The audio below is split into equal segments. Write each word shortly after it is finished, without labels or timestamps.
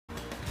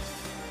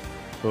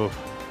Oof.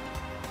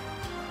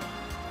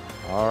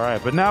 All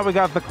right, but now we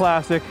got the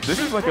classic. This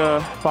is like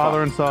a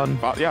father and son.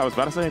 Yeah, I was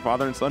about to say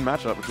father and son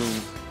matchup between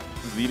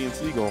ZD and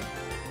Seagull.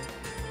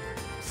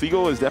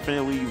 Seagull is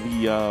definitely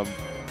the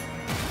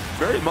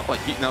very much like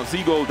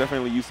Seagull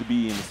definitely used to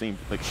be in the same,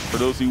 like, for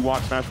those who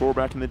watched Smash 4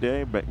 back in the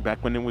day, back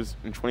when it was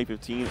in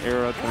 2015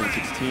 era,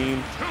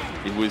 2016,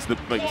 it was the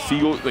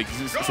Seagull, like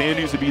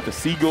Xanadu used to be the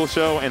Seagull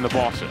show and the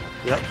Boss show.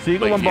 Yep,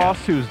 Seagull and Boss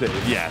Tuesdays.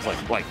 Yeah, it's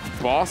like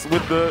Boss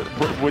with the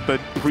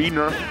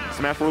pre-nerf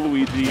Smash 4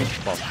 Luigi,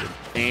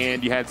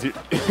 and you had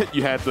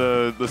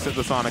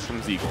the Sonic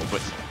from Seagull.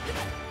 But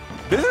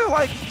this is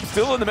like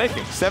still in the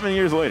making, 7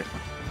 years later.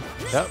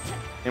 Yep.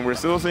 And we're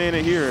still seeing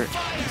it here.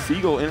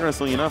 Seagull,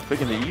 interestingly enough,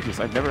 picking the Aegis.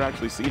 I've never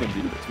actually seen him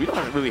do this. We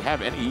don't really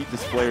have any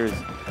Aegis players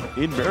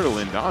in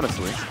Maryland,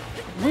 honestly.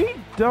 We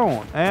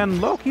don't. And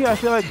low-key, I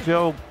feel like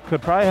Joe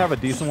could probably have a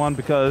decent one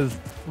because,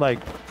 like,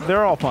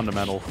 they're all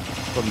fundamentals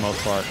for the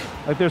most part.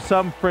 Like, there's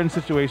some fringe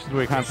situations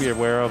where you can't be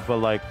aware of, but,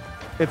 like,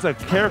 it's a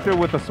character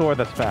with a sword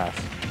that's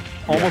fast.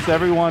 Almost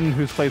everyone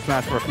who's played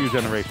Smash for a few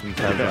generations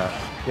has that.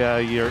 Yeah,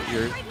 you're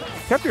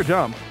kept your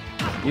jump.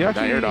 That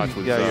air dodge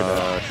was,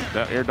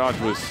 that air dodge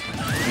was,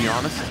 to be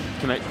honest,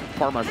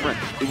 pardon my French,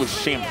 it was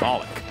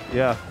shambolic.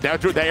 Yeah.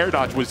 That air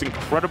dodge was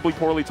incredibly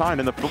poorly timed,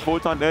 and the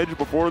photon edge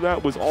before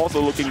that was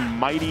also looking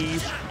mighty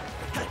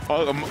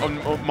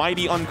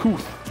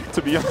uncouth,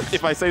 to be honest,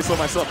 if I say so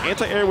myself.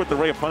 Anti-air with the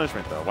Ray of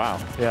Punishment, though. Wow.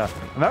 Yeah.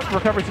 And that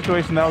recovery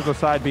situation, that was a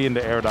side B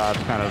into air dodge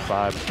kind of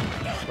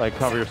vibe. Like,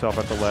 cover yourself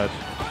at the ledge.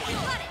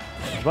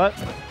 But,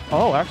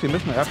 oh, actually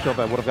missed my F tilt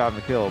that would have gotten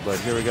the kill, but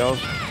here we go.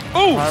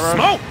 Oh,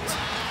 smoked!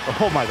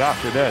 Oh my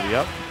gosh, you're dead,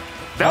 yep.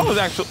 That was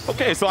actually,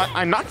 okay, so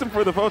I knocked him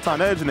for the photon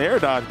edge and the air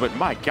dodge, but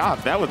my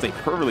god, that was a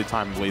perfectly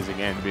timed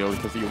blazing end to be able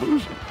to see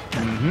illusion.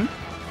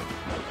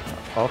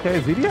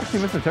 Okay, ZD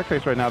actually missing check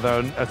face right now, though.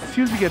 And as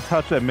soon as you get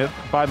touched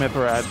by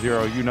Mythra at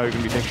 0, you know you're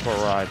going to be taken for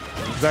a ride.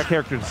 Because that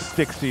character just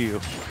sticks to you.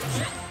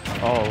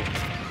 Oh,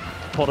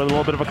 pulled a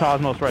little bit of a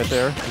Cosmos right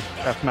there.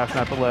 F smashing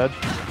at the ledge.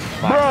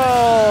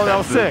 Bro, that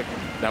was sick.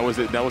 That was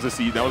it. That was a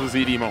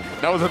ZD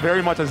moment. That was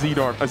very much a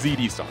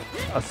ZD start.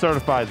 A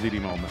certified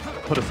ZD moment.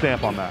 Put a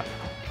stamp on that.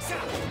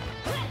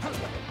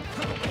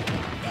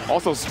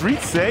 Also,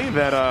 streets say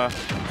that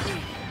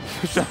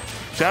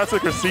shout out to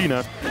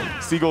Christina,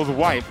 Seagull's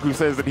wife, who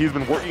says that he's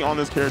been working on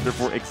this character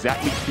for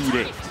exactly 2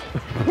 days.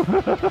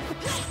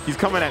 He's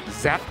coming at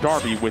Zap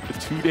Darby with the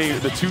two-day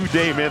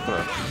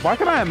Mythra. Why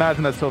can I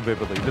imagine that so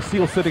vividly? Just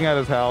Seal sitting at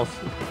his house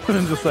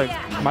and just like,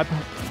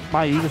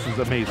 my Aegis is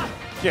amazing.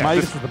 Yeah, my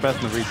Aegis is the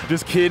best in the region.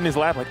 This kid in his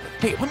lap like,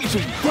 hey, let me show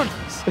you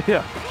runs.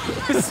 Yeah.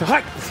 This is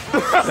hype.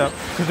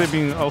 Because they're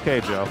being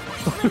okay, Joe.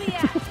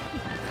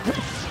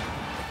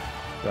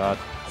 God.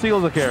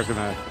 Seagull's a character,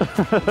 man.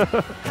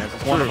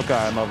 One of a kind.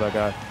 I love that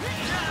guy.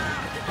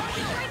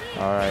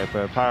 All right,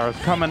 but Pyra's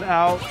coming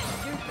out.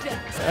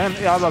 And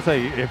yeah, I was about to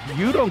say, if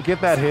you don't get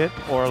that hit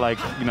or, like,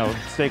 you know,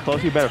 stay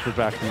close, you better switch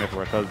back to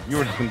Mythra because you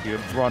were just going to get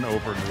run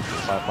over and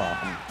by Pop.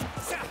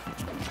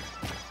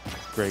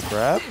 Great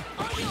grab.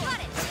 All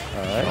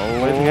right.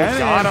 Oh,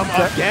 got him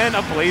again,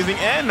 a blazing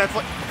end. That's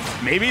like,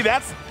 maybe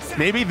that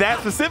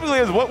specifically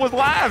is what was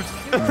left.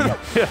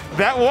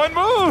 That one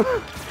move.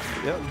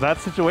 Yeah, that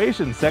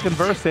situation. Second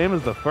verse, same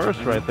as the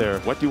first right there.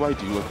 What do I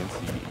do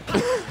against you?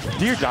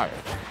 Dear Dire,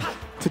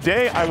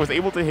 today I was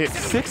able to hit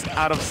 6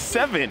 out of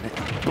 7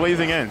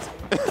 blazing ends.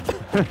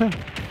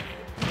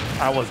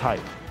 I was hyped.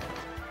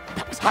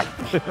 That was hype.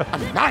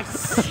 I'm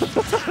nice.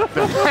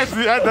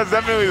 That's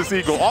definitely the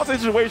sequel. All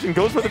situation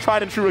goes for the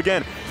tried and true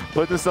again.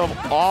 Puts himself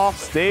off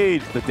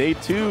stage. The day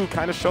 2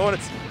 kind of showing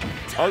its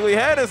ugly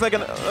head. It's like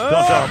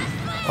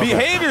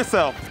behave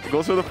yourself.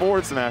 Goes for the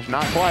forward smash.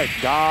 Not quite.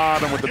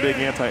 Got him with the big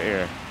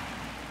anti-air.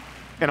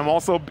 And I'm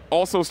also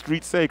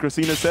street say,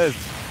 Christina says,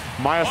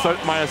 my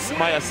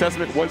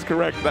assessment was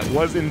correct. That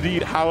was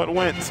indeed how it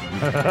went.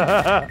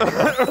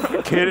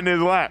 Kid in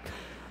his lap.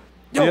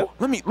 Yo,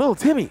 little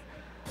Timmy.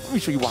 Let me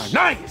show you why.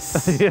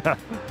 Nice! Yeah.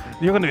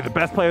 You're going to be the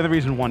best player in the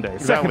region one day.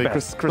 Exactly.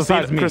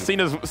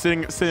 Christina's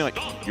sitting like,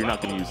 you're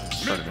not going to use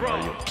this tournament,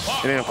 are you?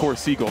 And then, of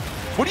course, Seagull.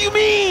 What do you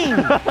mean?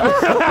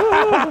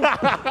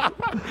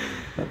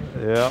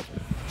 Yep.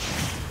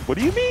 What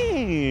do you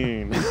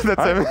mean?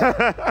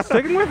 That's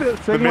sticking with it.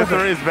 The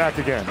Mythra is back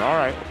again. All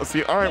right. Let's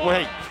see. All right.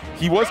 Well, hey,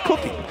 he was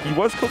cooking. He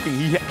was cooking.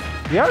 He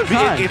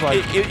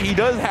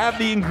does have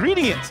the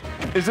ingredients.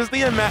 It's just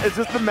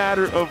the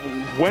matter of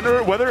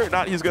whether or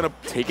not he's going to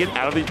take it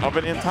out of the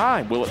oven in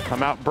time. Will it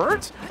come out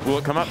burnt? Will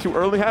it come out too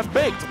early,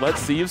 half-baked?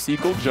 Let's see if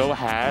Seagull Joe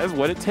has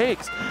what it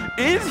takes.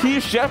 Is he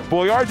Chef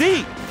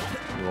Boyardee?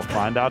 We'll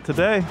find out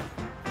today.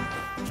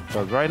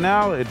 Because right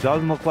now, it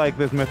doesn't look like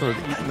this Mythra is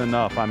eating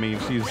enough. I mean,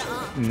 she's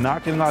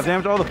not getting a lot of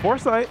damage. Oh, the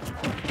foresight,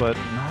 but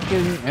not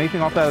getting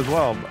anything off that as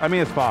well. I mean,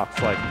 it's Fox.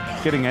 Like,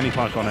 getting any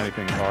punch on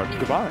anything is hard.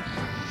 Goodbye.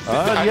 Do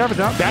you have a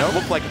jump? That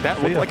looked like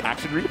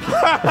Action Reap.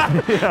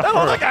 That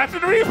looked like Action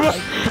Reap.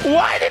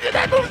 Why did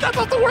that move not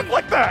supposed to work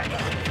like that?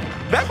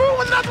 That move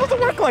was not supposed to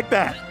work like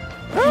that.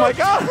 Oh my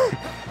god.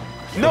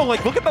 No,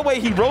 like, look at the way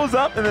he rose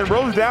up and then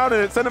rose down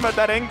and it sent him at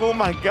that angle.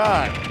 My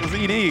God.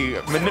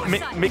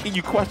 ZD making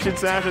you question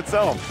Smash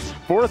itself.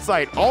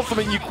 Foresight also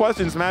making you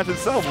question Smash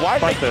itself. Why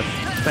Fight this?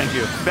 Thank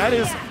you. That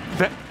is,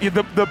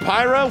 the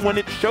Pyra, when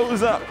it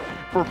shows up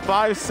for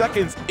 5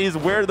 seconds, is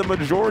where the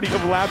majority of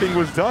labbing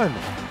was done.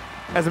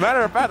 As a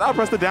matter of fact, I'll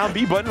press the down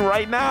B button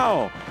right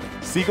now.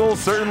 Seagull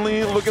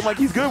certainly looking like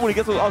he's good when he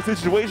gets those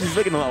situations. He's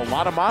making a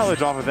lot of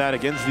mileage off of that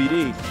against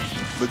ZD.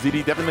 But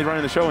ZD definitely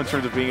running the show in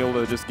terms of being able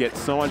to just get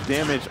so much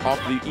damage off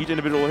each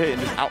individual hit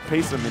and just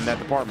outpace him in that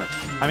department.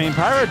 I mean,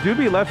 Pyra do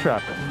be left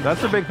trapped.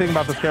 That's the big thing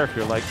about this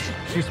character. Like,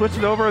 she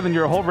switches over, then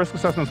your whole risk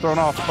assessment's thrown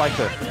off like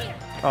this.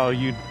 Oh,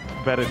 you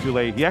bet it too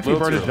late. He actually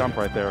burned his jump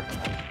right there.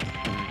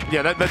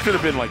 Yeah, that should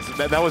have been like,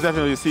 that was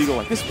definitely a Seagull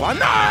like, this one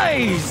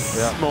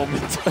nice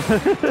moment.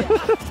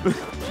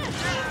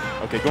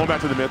 Okay, going back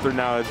to the Mythra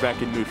now, it's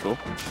back in neutral.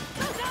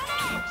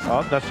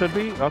 Oh, that should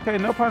be. Okay,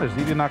 no punish.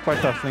 ZD not quite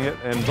testing it.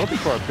 And looking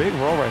for a big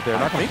roll right there.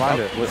 Not going to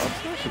find it.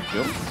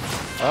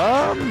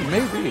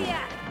 Maybe.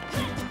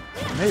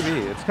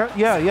 Maybe. It's kind of,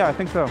 yeah, I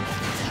think so.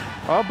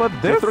 Oh, but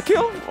this. Mythra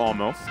kill?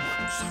 Almost.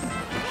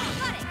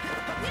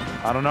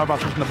 I don't know about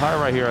switching the Pyra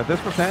right here. At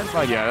this percent,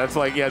 like. Yeah, that's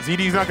like, yeah,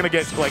 ZD's not going to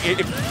get, like,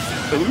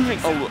 that wouldn't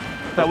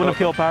have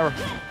killed Pyra.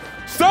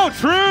 So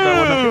true!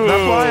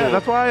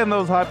 That's why in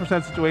those high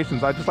percent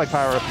situations, I just like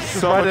Pyra.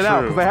 Just ride it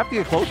out, because they have to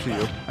get close to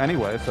you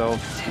anyway. So,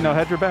 you know,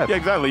 hedge your bet. Yeah,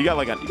 exactly. You got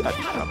like you got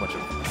a bunch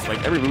of,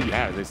 like, every move you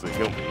have is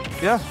basically kill me.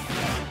 Yeah.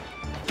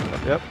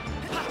 Yep.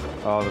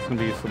 Oh, there's going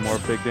to be some more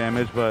big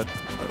damage, but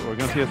we're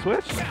going to see a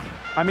switch.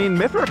 I mean,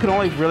 Mythra can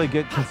only really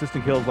get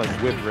consistent kills like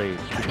with rage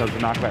because the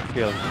knockback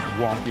scale is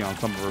wonky on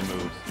some of her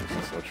moves. This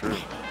is so true.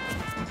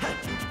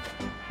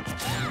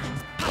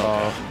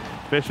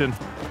 Fishing.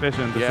 This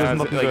isn't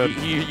looking like good.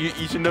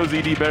 You should know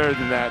ZD better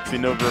than that. So you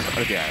know,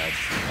 ZD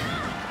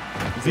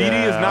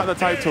is not the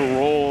type to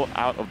roll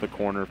out of the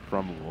corner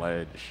from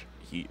ledge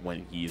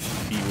when he's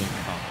feeling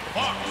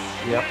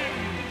confident. Yep.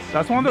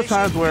 That's one of those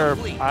times where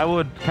I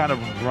would kind of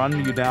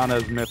run you down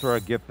as Mythra,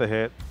 get the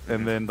hit,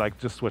 and then like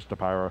just switch to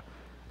Pyra.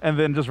 And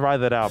then just ride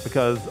that out,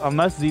 because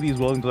unless ZD is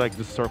willing to like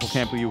just circle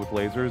camp you with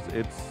lasers,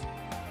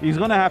 he's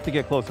gonna have to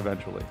get close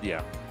eventually.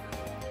 Yeah.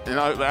 And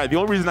the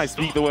only reason I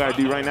speak the way I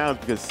do right now is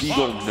because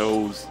Seagull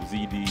knows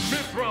ZD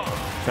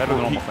better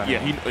than almost anybody.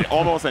 Yeah,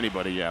 almost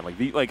anybody. Yeah,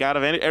 like out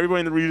of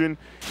everybody in the region,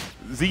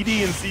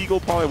 ZD and Seagull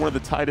probably one of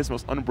the tightest,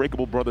 most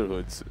unbreakable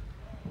brotherhoods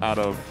out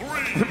of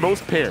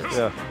most pairs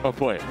of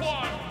players.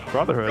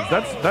 Brotherhoods.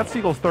 That's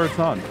Seagull's third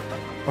son.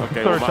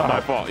 Okay, well,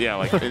 my fault. Yeah,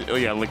 like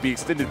like the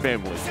extended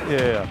family.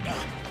 Yeah.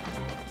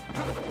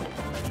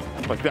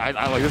 Like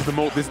this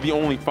is the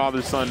only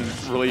father-son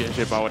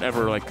relationship I would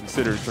ever like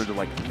consider in terms of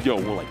like, yo,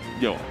 we're like,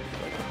 yo, like,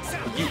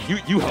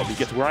 you helped me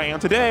get to where I am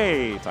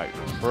today. Type.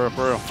 For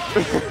real.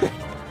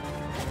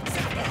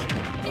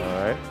 All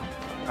right.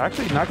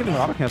 Actually, not getting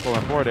auto cancel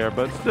on forward air,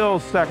 but still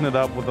stacking it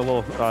up with a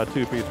little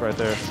two-piece right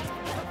there.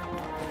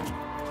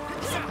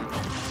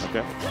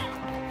 Okay.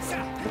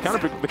 The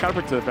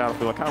counterpick to the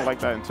battlefield, I kind of like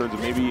that in terms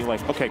of maybe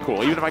like, okay,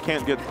 cool. Even if I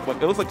can't get,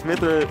 like, it looks like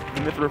Mythra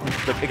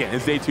again,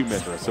 it's day 2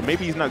 Mythra, so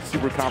maybe he's not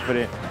super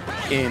confident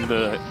in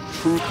the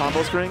true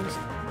combo strings,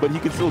 but he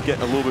can still get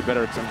a little bit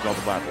better in terms of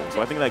the platform.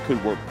 So I think that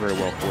could work very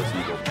well for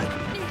Seagull.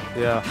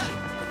 Yeah.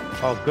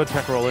 Oh, good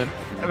tech roll in.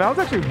 And that was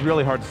actually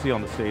really hard to see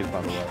on the stage, by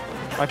the way.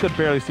 I could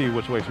barely see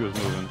which way she was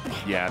moving.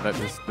 Yeah, that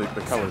is, the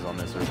colors on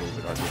this are a little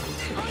bit hard to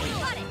see.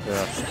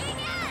 Yeah.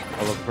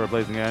 I'm looking for a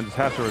blazing end. Just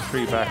has to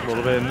retreat back a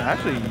little bit. And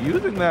actually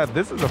using that,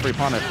 this is a free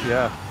punish.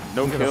 Yeah.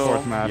 No kill.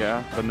 Force match,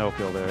 yeah. But no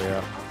kill there,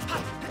 yeah.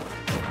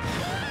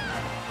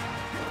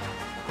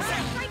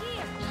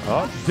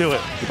 Oh, do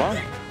it.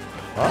 Goodbye.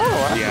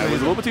 Oh, yeah, it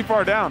was a little bit too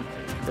far down.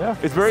 Yeah.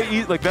 It's very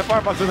easy. Like, that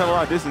Firefox doesn't have a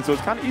lot of distance, so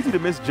it's kind of easy to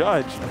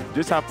misjudge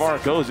just how far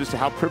it goes, just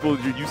how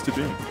privileged you're used to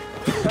being.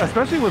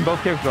 Especially when both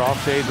characters are off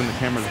stage and the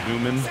camera's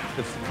zooming.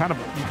 It's kind of,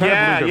 you kind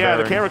of lose your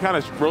bearings. The camera kind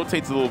of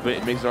rotates a little bit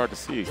and makes it hard to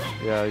see.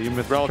 Yeah, you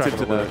miss relative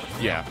to the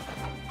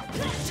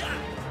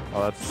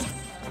Oh,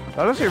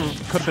 that actually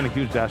could have been a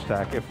huge dash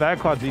attack. If that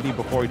caught ZD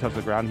before he touched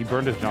the ground, he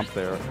burned his jump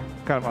there.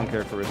 Kind of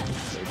uncharacteristic.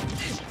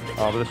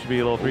 Oh, but this should be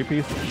a little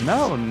 3-piece.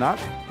 No, not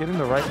getting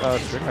the right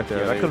string right there.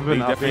 Yeah, that could have been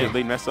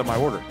definitely messed up my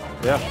order.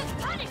 Yeah.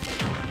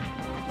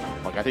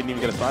 Like, I didn't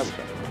even get a side with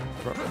that.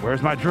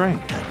 Where's my drink?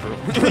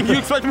 You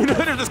expect me to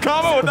enter this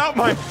combo without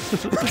my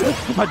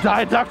my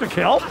Diet Dr.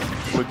 Kelp?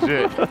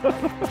 Legit.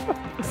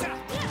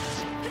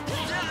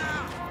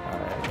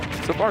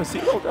 So far,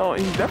 Seagull, though,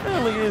 he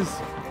definitely is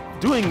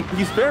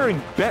he's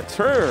faring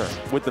better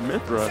with the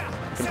Mythra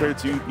compared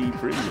to the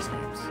previous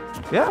games.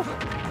 Yeah,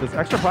 this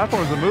extra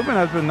platforms, the movement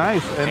has been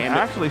nice, and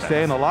actually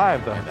staying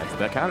alive, though. That's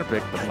that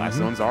counterpick. The blast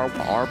zones are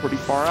pretty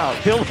far out.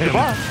 Kill him.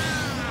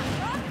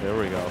 There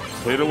we go.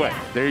 Put it away.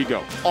 There you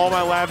go. All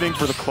my labbing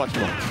for the clutch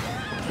moment.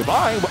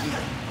 Goodbye.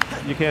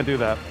 You can't do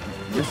that.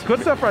 It's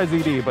good stuff by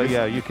ZD, but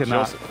yeah, you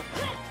cannot.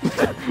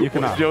 You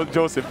cannot.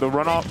 Joseph, the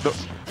runoff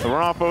for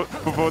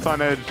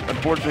Photon Edge,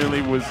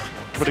 unfortunately, was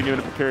putting him in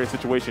a precarious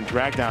situation.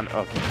 Drag down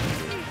up.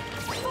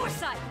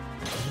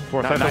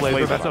 For central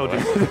laser, that's OG.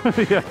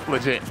 Yeah.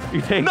 Legit.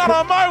 You take Not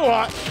on my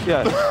watch!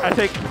 Yeah, I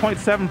take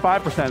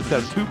 0.75% instead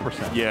of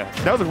 2%. Yeah,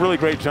 that was a really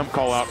great jump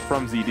call out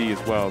from ZD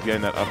as well,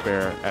 getting that up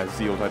air as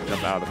Seagull tried to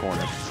jump out of the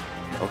corner.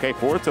 Okay,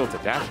 forward tilt to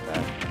dash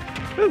that.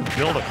 Just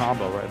build a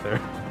combo right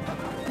there.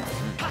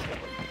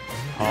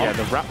 Yeah,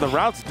 the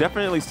routes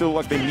definitely still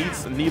like they need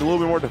a little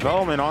bit more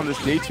development on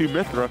this day 2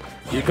 Mythra.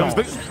 Here comes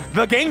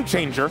the game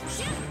changer.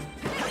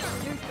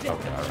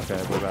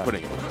 Okay, we're back.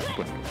 Putting it.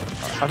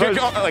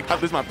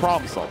 This is my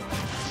problem solver.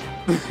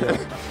 Yeah.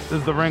 This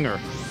is the ringer.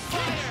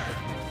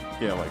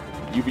 Yeah, like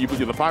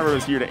the Pyra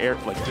is here to air.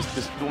 Like just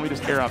let me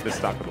just air out this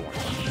stock of the one.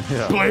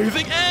 Yeah.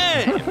 Blazing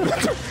in.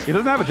 He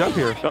doesn't have a jump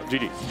here. No,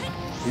 GG.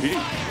 GG.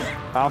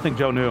 I don't think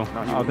Joe knew.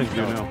 I don't think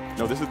Joe knew.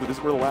 No, this is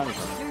where the labbing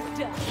comes in.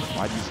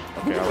 Why'd you?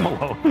 Okay, all right.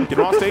 Hello. Get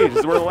him off stage. This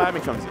is where the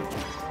labbing comes in.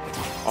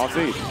 Off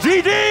stage.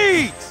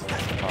 GG's.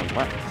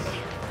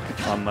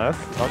 Unless.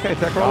 Okay,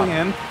 tech rolling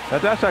in.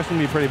 That dash actually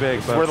gonna be pretty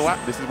big.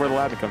 But this is where the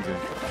labbing comes in.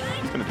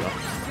 He's gonna jump.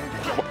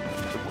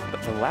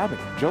 The labbing,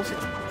 Joseph.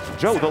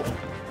 Joe,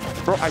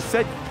 bro, I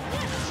said.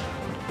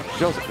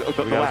 Joseph,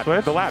 the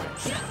labbing.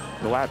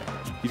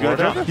 He's gonna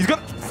jump.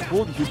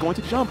 He's going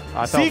to jump.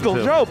 Seagull,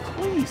 Joe,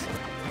 please.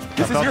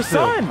 This is your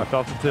son. I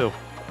felt it too.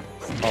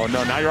 Oh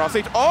no, now you're off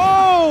stage.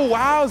 Oh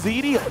wow,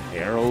 ZD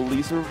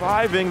narrowly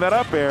surviving that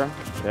up air.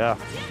 Yeah.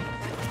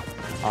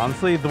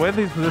 Honestly, the way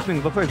these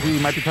positioning looks like ZD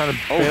might be trying to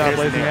fade out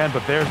Blazing End,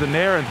 but there's the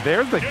nair and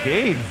there's the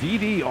game.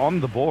 ZD on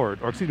the board,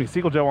 or excuse me,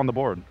 Seagull Joe on the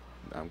board.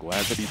 I'm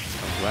glad that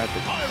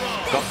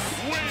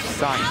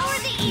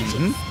science.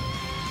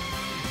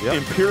 Yep.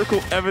 Empirical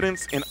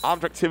evidence and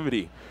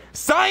objectivity.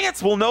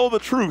 Science will know the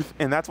truth,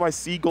 and that's why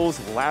Seagull's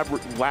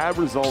lab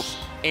results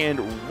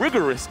and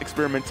rigorous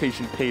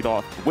experimentation paid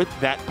off with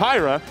that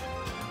Pyra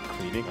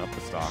cleaning up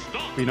the stock.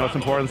 You know what's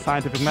important?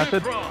 Scientific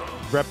method?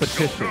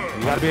 Repetition.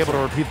 You got to be able to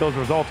repeat those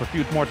results a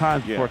few more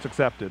times before it's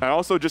accepted. I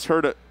also just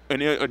heard a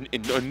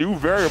new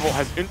variable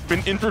has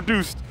been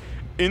introduced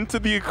into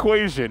the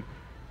equation.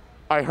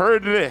 I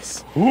heard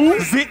this.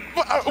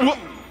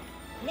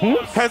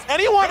 Has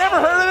anyone ever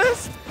heard of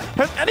this?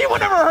 Has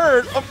anyone ever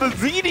heard of the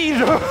ZD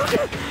joke?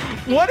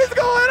 What is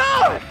going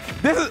on?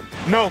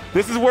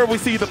 This is where we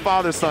see the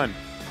father-son.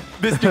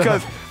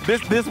 Because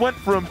this went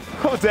from,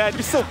 oh dad,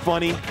 you're so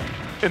funny,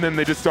 and then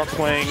they just start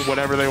playing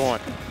whatever they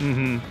want.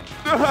 Mm-hmm.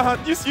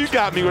 You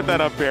got me with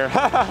that up there.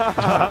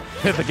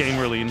 Hit the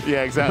gamer lean.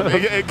 Yeah, exactly.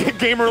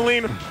 Gamer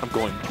lean. I'm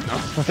going.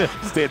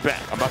 Stay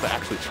back. I'm about to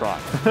actually try.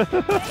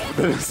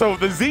 So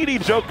the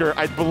ZD Joker,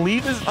 I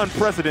believe, is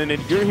unprecedented.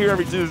 You're here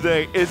every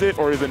Tuesday. Is it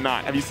or is it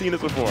not? Have you seen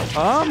this before?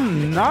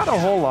 Not a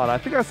whole lot. I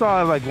think I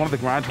saw like one of the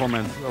grind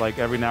tournaments like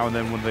every now and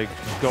then when they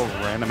go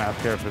random ass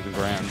characters in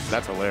grands.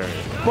 That's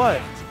hilarious.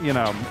 But you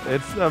know,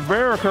 it's a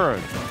rare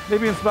occurrence.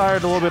 Maybe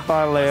inspired a little bit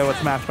by Leo at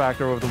Smash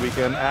Factor over the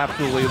weekend.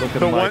 Absolutely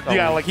looking like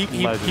yeah, like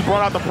he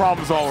brought out the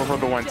problem solver from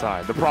the one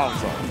time. The problem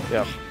solver.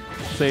 Yep.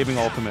 Saving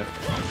Ultimate.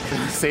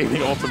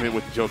 Saving Ultimate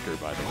with Joker,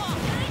 by the way.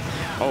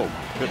 Oh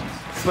my goodness.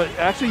 But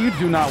actually, you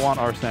do not want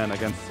Arsene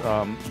against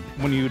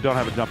when you don't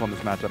have a jump on this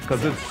matchup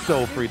because it's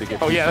so free to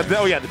get. Oh yeah,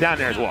 the down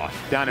air is wash.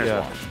 Down air is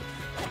wash.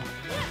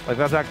 Like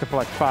that's active for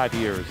like 5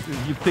 years.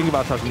 You think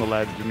about touching the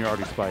ledge and you're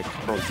already spiked.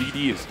 Bro,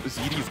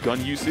 ZD's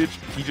gun usage.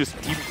 He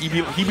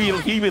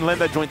even let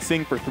that joint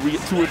sing for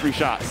 2 or 3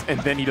 shots, and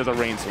then he does a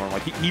rainstorm.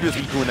 Like he just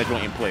be doing that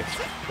joint in place.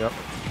 Yep.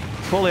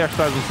 Fully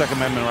exercising the Second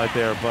Amendment right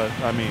there, but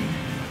I mean,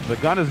 the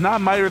gun is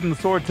not mightier than the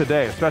sword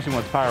today, especially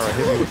when Pyra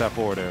hit you with that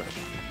forward air.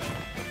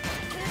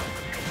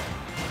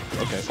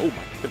 Okay. Oh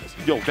my goodness.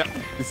 Yo,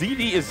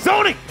 ZD is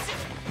zoning.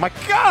 My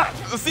God!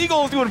 The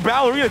Seagull is doing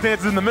ballerina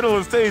dances in the middle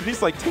of the stage.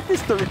 He's like, take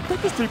this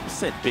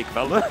 3%, big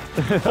fella.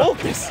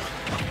 Focus.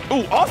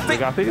 Ooh, off stage.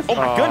 Oh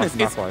my goodness!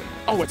 It's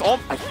all.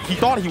 He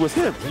thought he was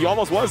him. He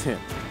almost was him.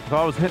 I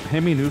thought it was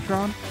him,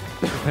 Neutron.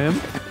 Him.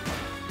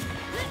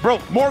 Bro,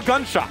 more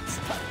gunshots.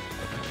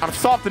 I'm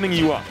softening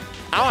you up.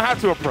 I don't have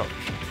to approach.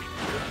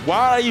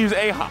 Why did I use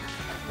A-Hop?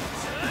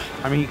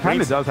 I mean, he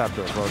kind of does have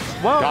to approach.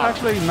 Well,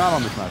 actually, not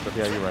on this matchup.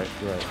 Yeah, you're right.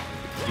 You're right.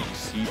 Did you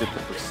see that the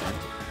percent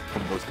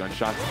from those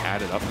gunshots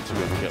added up to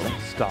a kill?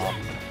 Stop.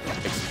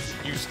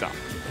 You stop.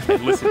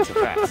 And listen to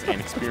facts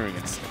and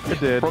experience. It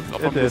did.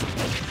 From this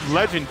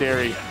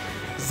legendary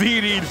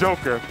ZD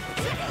Joker.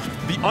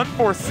 The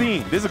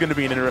unforeseen. This is going to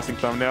be an interesting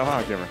thumbnail,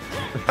 huh, Kimmer?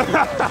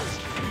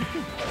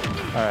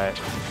 All right.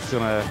 Just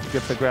going to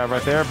get the grab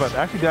right there, but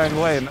actually dying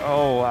away. And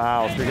oh,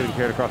 wow. So you're getting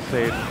carried across the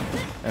stage.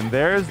 And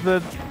there's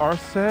the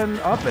Arsene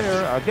up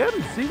there. Again,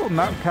 Seagull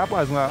not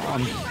capitalizing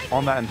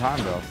on that in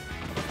time, though.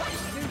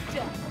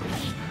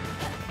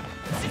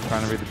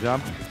 Trying to read the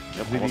jump.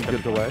 Yep, ZD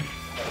gets away.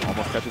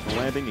 Almost catches the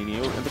landing, and he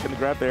ends up getting the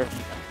grab there.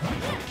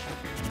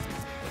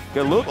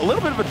 Get a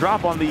little bit of a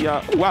drop on the,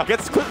 wow,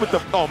 gets clipped with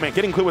the, oh man,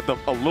 getting clipped with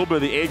a little bit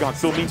of the Aegon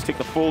still means to take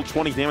the full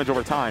 20 damage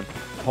over time.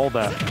 Hold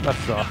that. That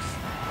sucks.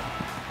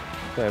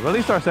 Okay, but at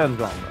least Arsene's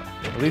gone,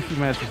 though. At least he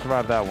managed to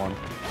survive that one.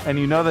 And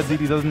you know that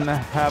ZD doesn't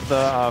have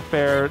the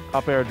fair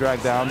up air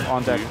drag down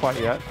on deck quite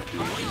yet.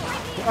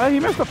 He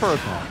missed the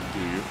first one. Do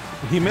you?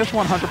 He missed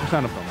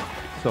 100% of them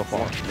so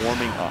far.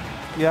 Warming up.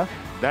 Yeah.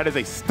 That is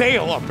a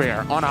stale up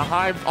air on a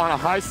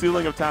high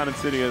ceiling of Town and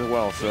City as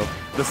well. So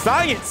the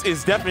science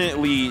is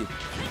definitely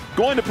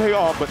going to pay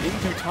off, but in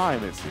due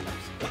time it seems.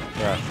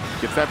 Yeah.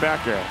 Gets that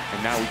back air,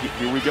 and now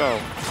here we go.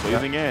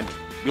 Blazing in.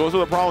 Goes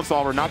with a problem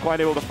solver, not quite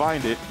able to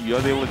find it. He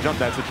was able to jump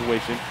that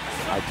situation.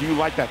 I do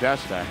like that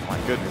dash attack. My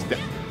goodness.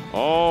 A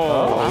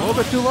little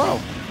bit too low.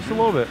 Just a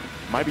little bit.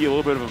 Might be a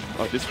little bit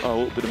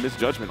of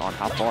misjudgment on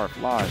how far it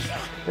flies.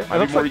 It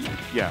looks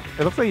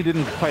like he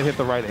didn't quite hit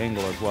the right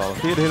angle as well.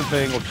 If he had hit the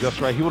angle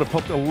just right, he would have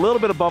poked a little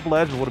bit above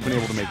ledge and would have been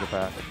able to make it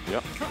back.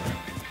 Yep.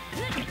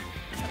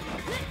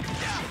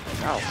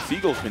 Now,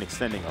 Seagull's been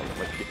extending a lot.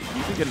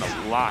 He's been getting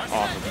a lot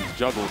off of these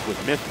juggles with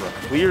Mythra.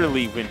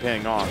 Clearly been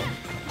paying off.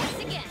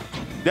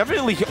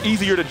 Definitely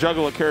easier to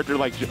juggle a character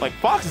like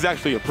Fox is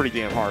actually a pretty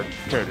damn hard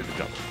character to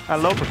juggle.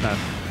 At low percent,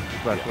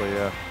 especially,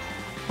 yeah.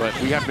 But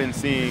we have been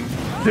seeing...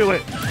 Do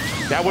it!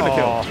 That wouldn't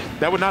have killed.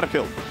 That would not have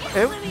killed.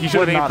 He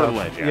should have aimed for the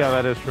ledge. Yeah,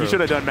 that is true. He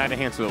should have done Mad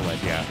Hands to the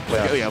ledge, yeah.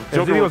 If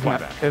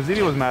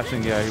ZD was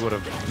mashing, yeah, he would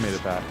have made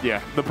it back.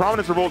 Yeah, the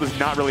Prominence Revolt does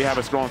not really have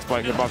a strong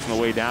spike hitbox on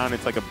the way down.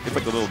 It's like a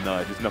little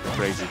nudge. It's nothing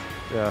crazy.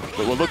 Yeah.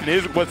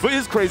 But what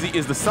is crazy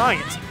is the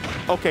science.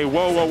 Okay,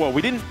 whoa.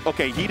 We didn't...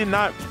 Okay, he did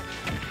not...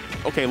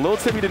 Okay, Lil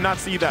Timmy did not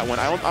see that one.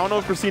 I don't know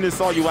if Christina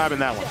saw you labbing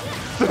that one.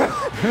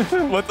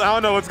 I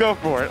don't know. Let's go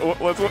for it.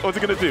 What's it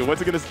gonna do?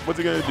 What's it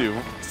gonna do?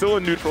 Still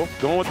in neutral.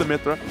 Going with the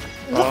Mythra.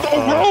 What the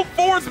roll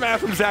forward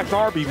smash from Zach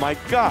Darby? My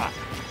God.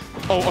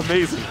 Oh,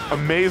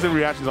 amazing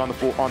reactions on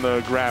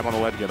the grab on the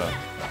ledge get up.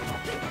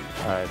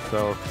 All right,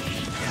 so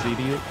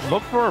ZD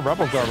look for a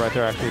Rebel guard right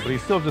there actually, but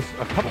he's still just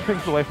a couple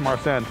pings away from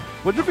Arsene,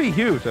 which would be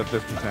huge at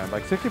this percent.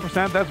 Like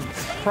 60%, that's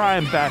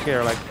prime back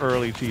air, like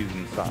early cheese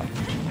and stuff.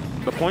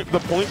 The point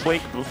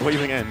blank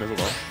blazing end as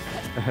well.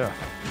 Yeah.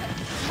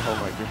 Oh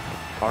my god.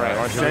 All right,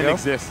 Arsene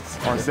exists.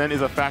 Arsene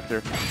is a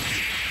factor.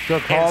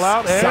 Good call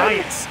out.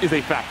 Science is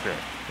a factor.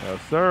 Yes,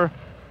 sir.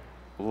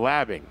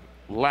 Labbing.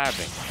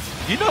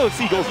 You know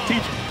Seagull's a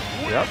teacher.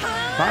 Yep.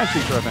 Science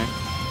teacher, I think.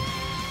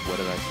 What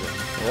did I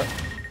say? Yep.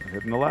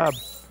 Hitting the lab.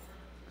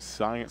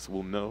 Science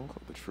will know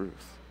the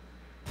truth.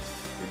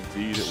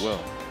 Indeed it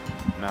will.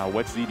 Now,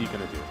 what's ZD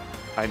going to do?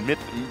 I admit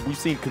we've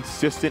seen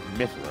consistent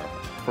Mythra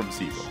from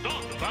Seagull.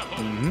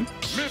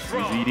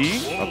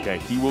 ZD, okay,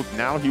 he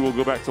will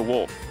go back to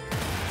Wolf.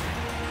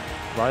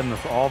 Riding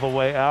this all the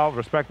way out.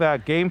 Respect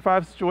that. Game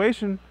 5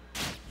 situation.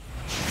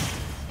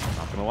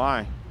 Not gonna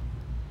lie,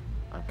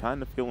 I'm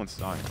kind of feeling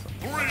science.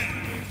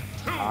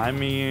 I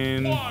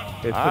mean,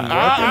 it's been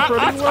working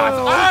pretty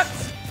well.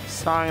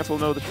 Science will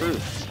know the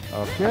truth.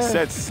 Okay. I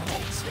said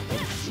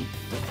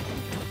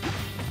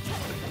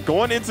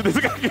going into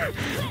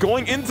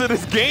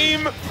this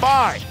game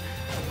 5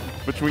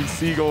 between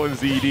Seagull and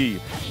ZD.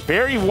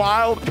 Very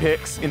wild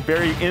picks in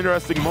very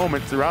interesting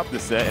moments throughout the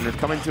set, and it's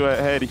coming to a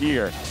head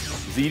here.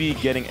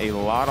 ZD getting a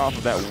lot off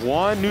of that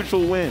one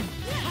neutral win.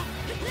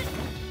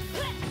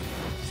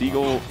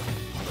 Seagull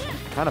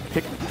kind of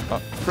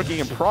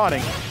pricking and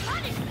prodding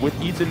with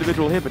each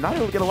individual hit, but not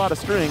able to get a lot of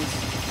strings.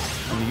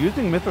 And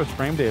using Mythra's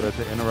frame data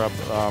to interrupt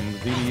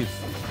ZD's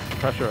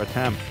pressure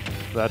attempt.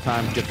 That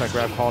time gets that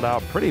grab called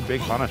out. Pretty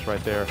big punish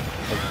right there.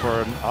 Looking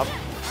for an up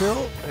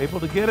tilt, able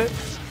to get it.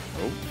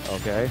 Oh,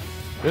 okay.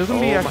 This is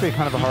going to be actually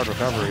kind of a hard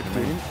recovery to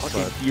me.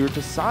 Adhere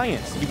to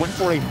science. He went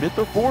for a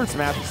Mythra forward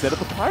smash instead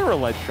of a Pyra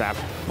ledge trap.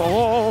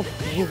 Oh!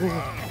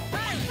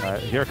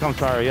 Here comes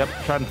Pyra. Yep,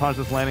 tried to punch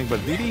this landing, but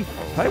ZD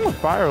playing with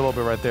fire a little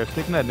bit right there,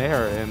 sticking that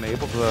nair and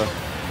able to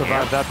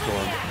survive that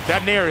storm.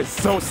 That nair is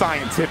so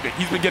scientific.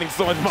 He's been getting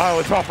so much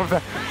mileage off of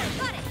that.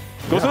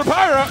 Goes to the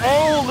Pyra.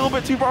 Oh, a little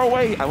bit too far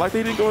away. I like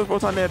they didn't go with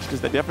Photon Edge because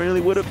that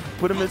definitely would have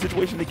put him in a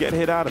situation to get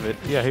hit out of it.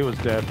 Yeah, he was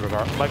dead,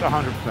 like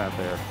 100%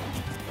 there.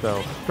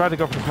 So, tried to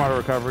go for the smarter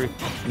recovery.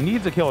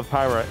 Needs a kill with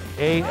Pyra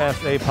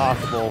ASA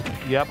possible.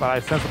 Yep, I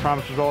sense the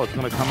promise result. It's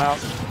going to come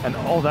out. And,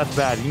 oh, that's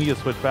bad. You need to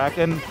switch back.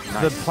 And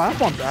the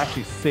platform's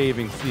actually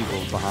saving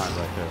Seagull behind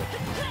right there.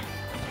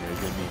 Yeah, he's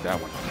going to need that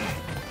one.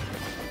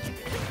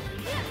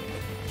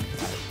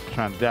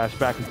 Trying to dash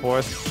back and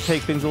forth.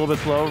 Take things a little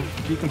bit slow.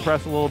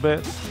 Decompress a little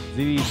bit.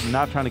 ZD's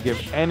not trying to give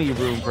any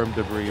room for him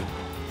to breathe.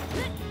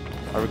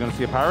 Are we going to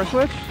see a Pyra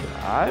switch?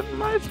 I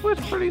might switch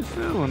pretty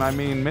soon. I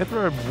mean,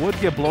 Mythra would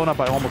get blown up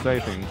by almost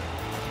anything.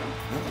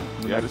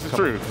 Yeah, this is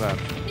true.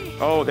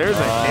 Oh, there's a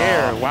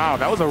nair. Wow,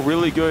 that was a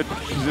really good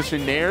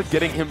position nair.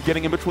 Getting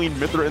in between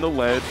Mythra and the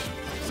ledge.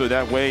 So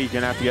that way, you're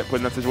going to have to get put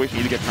in that situation.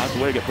 You either get knocked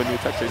away or get put into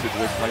a tech stage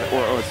situation like,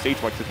 or a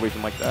stage-like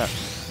situation like that.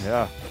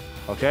 Yeah.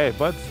 Okay,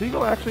 but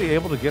Seagull actually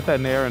able to get that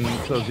nair, and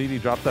so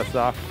ZD drops that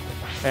stock.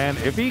 And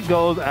if he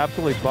goes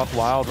absolutely buck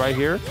wild right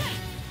here,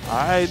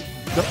 I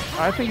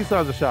think he still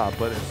has a shot,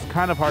 but it's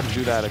kind of hard to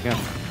do that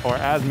against or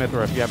as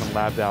Mythra if you haven't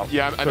labbed out.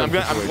 Yeah, I'm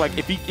like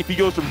if he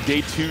goes from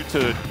day 2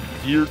 to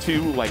year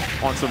 2, like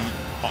on some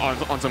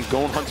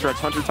Gone Hunter x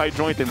Hunter type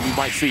joint, then we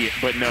might see it.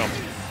 But no,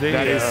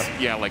 that is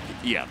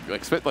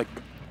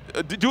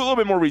do a little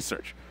bit more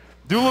research.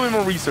 Do a little bit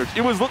more research.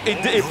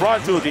 It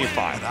brought it to a game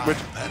 5, which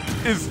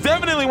is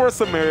definitely worth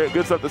some merit.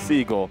 Good stuff to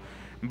Seagull.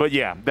 But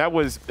yeah, it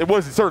was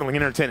certainly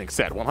an entertaining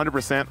set.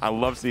 100%. I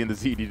love seeing the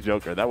ZD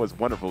Joker. That was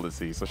wonderful to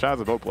see. So shout out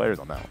to both players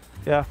on that one.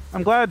 Yeah,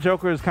 I'm glad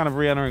Joker is kind of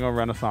re-entering a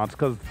renaissance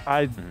because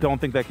I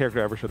don't think that character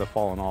ever should have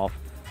fallen off.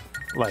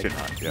 Like,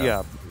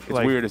 yeah. It's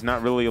like, weird. It's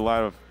not really a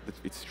lot of.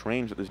 It's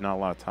strange that there's not a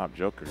lot of top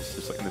Jokers.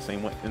 Just like in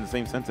the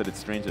same sense that it's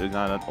strange that there's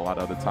not a lot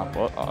of other top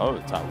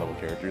level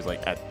characters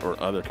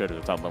or other characters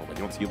at top level. Like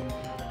you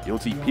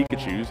don't see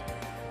Pikachu's.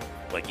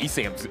 Like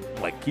Esam's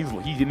like he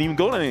didn't even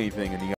go to anything, and he